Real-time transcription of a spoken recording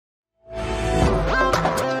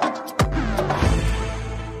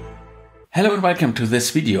Hello and welcome to this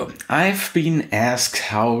video. I've been asked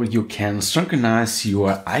how you can synchronize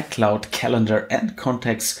your iCloud calendar and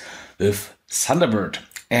contacts with Thunderbird.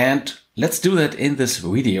 And let's do that in this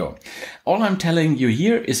video. All I'm telling you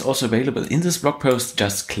here is also available in this blog post.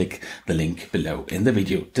 Just click the link below in the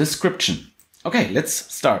video description. Okay, let's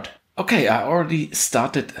start. Okay, I already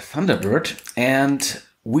started Thunderbird and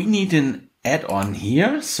we need an add-on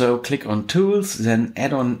here. So click on Tools, then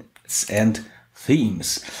Add-ons and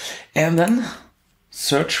Themes, and then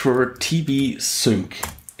search for TbSync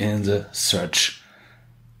in the search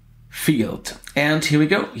field. And here we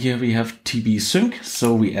go. Here we have TbSync.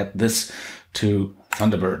 So we add this to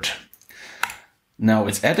Thunderbird. Now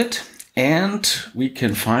it's added and we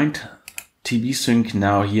can find TbSync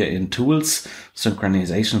now here in Tools,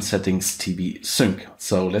 Synchronization Settings, TbSync.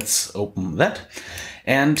 So let's open that.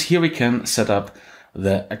 And here we can set up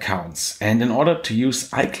the accounts. And in order to use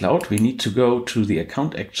iCloud, we need to go to the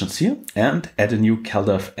account actions here and add a new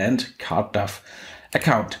CalDAV and CardDAV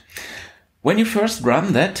account. When you first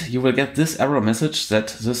run that, you will get this error message that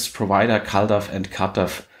this provider CalDAV and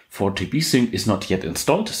CardDAV for TbSync is not yet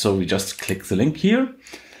installed. So we just click the link here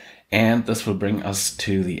and this will bring us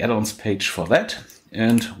to the add-ons page for that.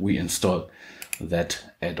 And we install that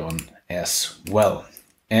add-on as well.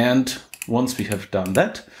 And once we have done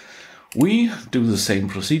that, we do the same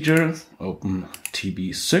procedure, open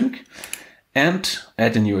TbSync and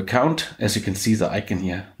add a new account. As you can see, the icon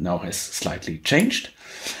here now has slightly changed.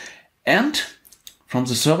 And from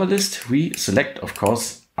the server list, we select, of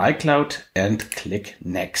course, iCloud and click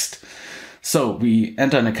Next. So we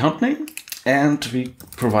enter an account name and we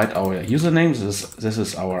provide our username. This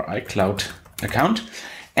is our iCloud account.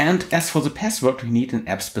 And as for the password, we need an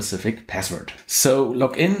app-specific password. So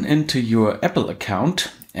log in into your Apple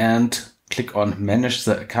account and click on Manage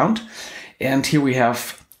the account. And here we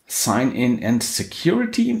have Sign in and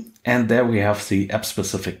Security. And there we have the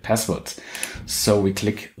app-specific passwords. So we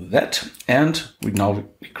click that and we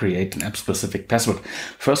create an app-specific password.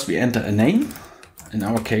 First, we enter a name. In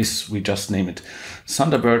our case, we just name it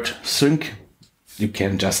Thunderbird Sync. You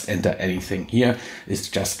can just enter anything here. It's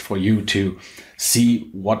just for you to see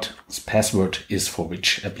what password is for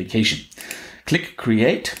which application. Click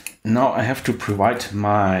Create. Now I have to provide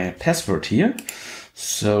my password here.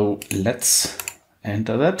 So let's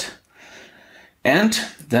enter that. And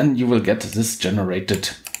then you will get this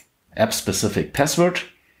generated app-specific password,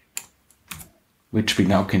 which we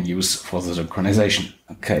now can use for the synchronization.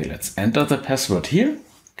 Okay, let's enter the password here.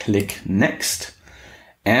 Click Next.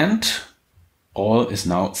 And all is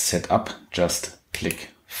now set up. Just click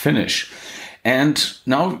Finish. And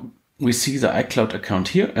now we see the iCloud account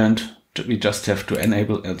here and we just have to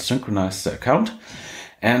enable and synchronize the account.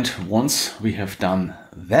 And once we have done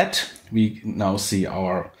that, we now see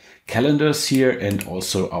our calendars here and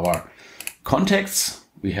also our contacts.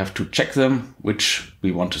 We have to check them, which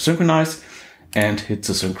we want to synchronize, and hit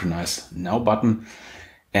the Synchronize Now button.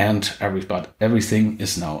 And everything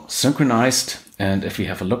is now synchronized. And if we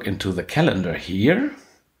have a look into the calendar here,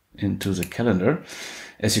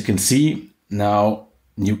 as you can see, now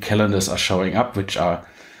new calendars are showing up, which are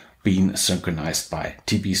being synchronized by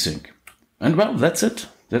TbSync. And well, that's it.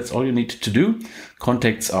 That's all you need to do.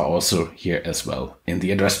 Contacts are also here as well in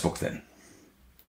the address book then.